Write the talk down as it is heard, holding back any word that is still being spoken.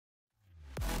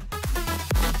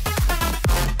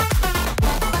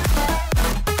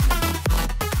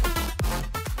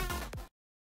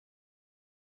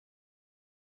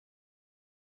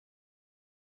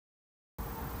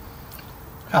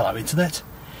Hello Internet.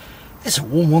 It's a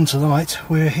warm one tonight.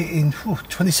 We're hitting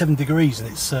 27 degrees and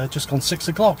it's just gone 6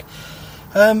 o'clock.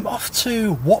 Off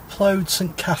to Whaplode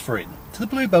St Catherine, to the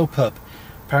Bluebell Pub.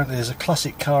 Apparently there's a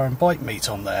classic car and bike meet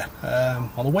on there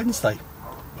on a Wednesday,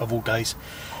 of all days.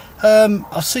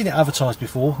 I've seen it advertised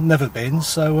before, never been,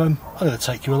 so I'm going to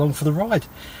take you along for the ride.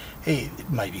 It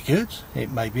may be good,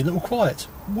 it may be a little quiet.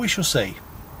 We shall see.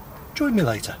 Join me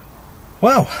later.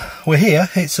 Well, we're here.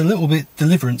 It's a little bit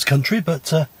deliverance country,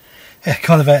 but yeah,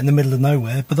 kind of out in the middle of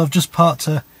nowhere. But I've just parked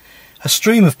a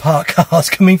stream of parked cars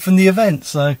coming from the event,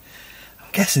 so I'm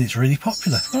guessing it's really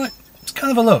popular. Right, let's kind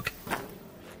of a look.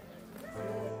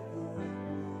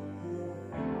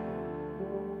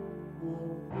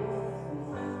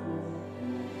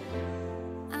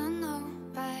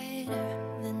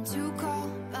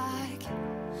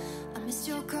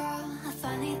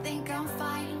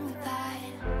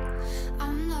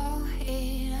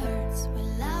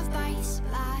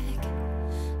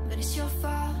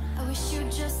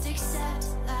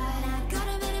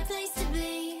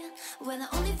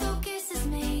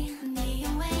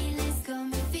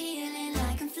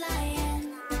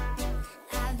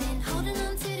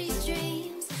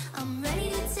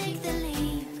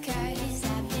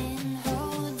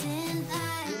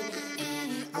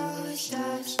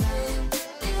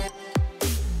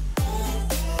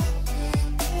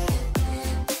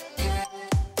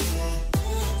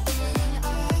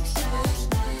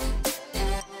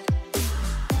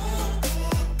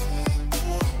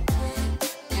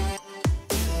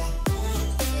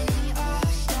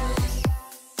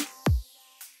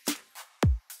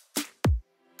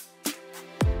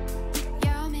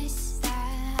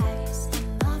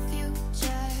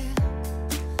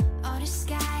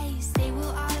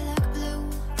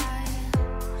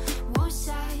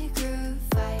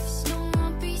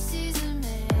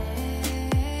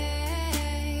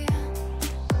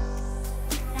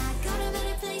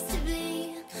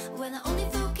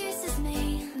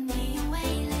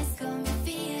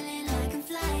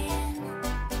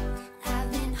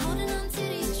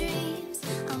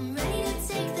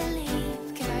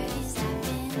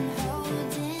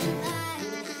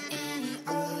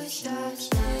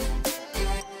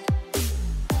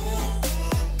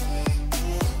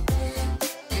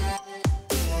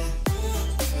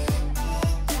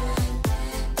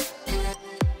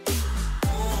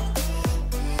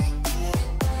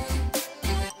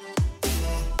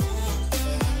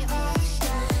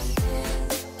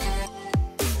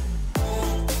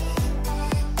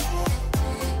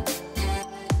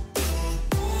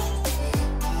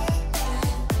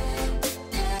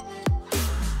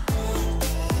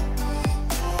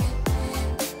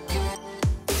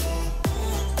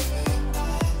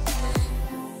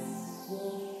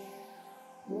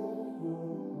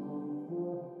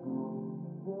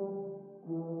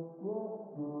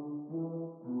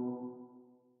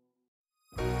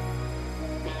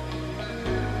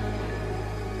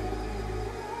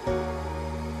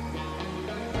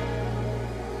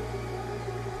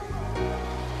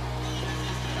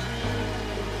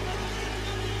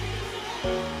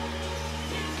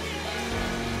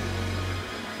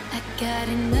 Got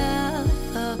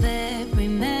enough of every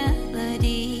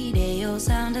melody, they all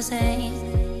sound the same.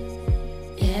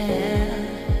 Yeah,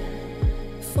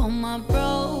 for my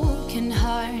broken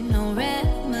heart, no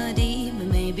remedy. But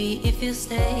maybe if you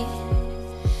stay,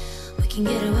 we can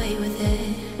get away with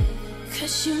it.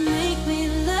 'Cause you make me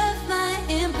love my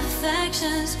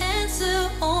imperfections, answer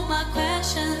all my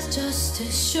questions, just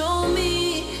to show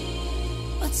me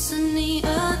what's on the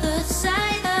other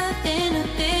side of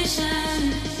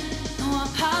inhibition. No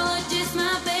apologies,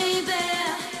 my baby.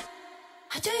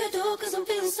 I do you do 'cause I'm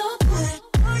feeling so good.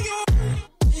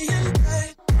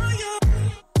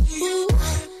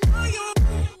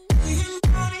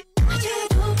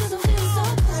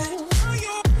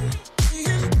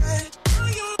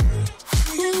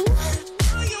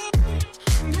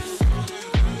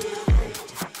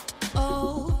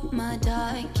 Oh, my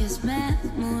darkest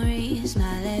memories,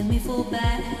 now let me fall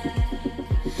back.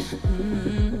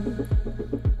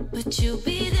 But you'll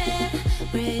be there,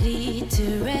 ready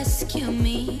to rescue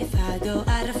me if I go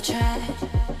out of track.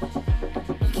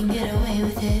 You can get away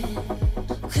with it.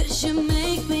 'Cause you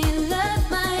make me love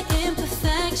my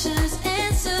imperfections,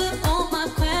 answer all my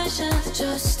questions,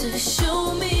 just to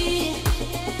show me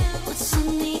what's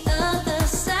on the other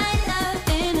side of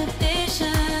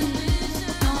inhibition.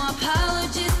 No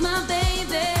apologies, my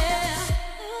baby.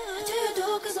 I do you do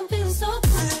 'cause I'm feeling so good.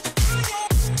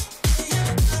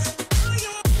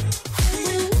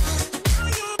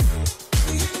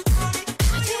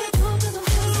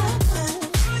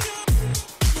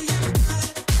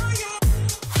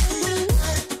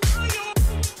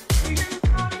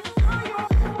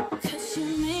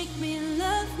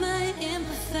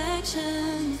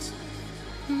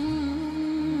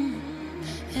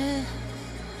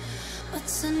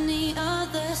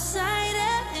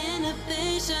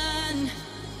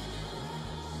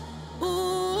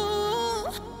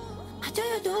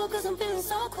 I'm feeling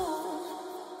so cool.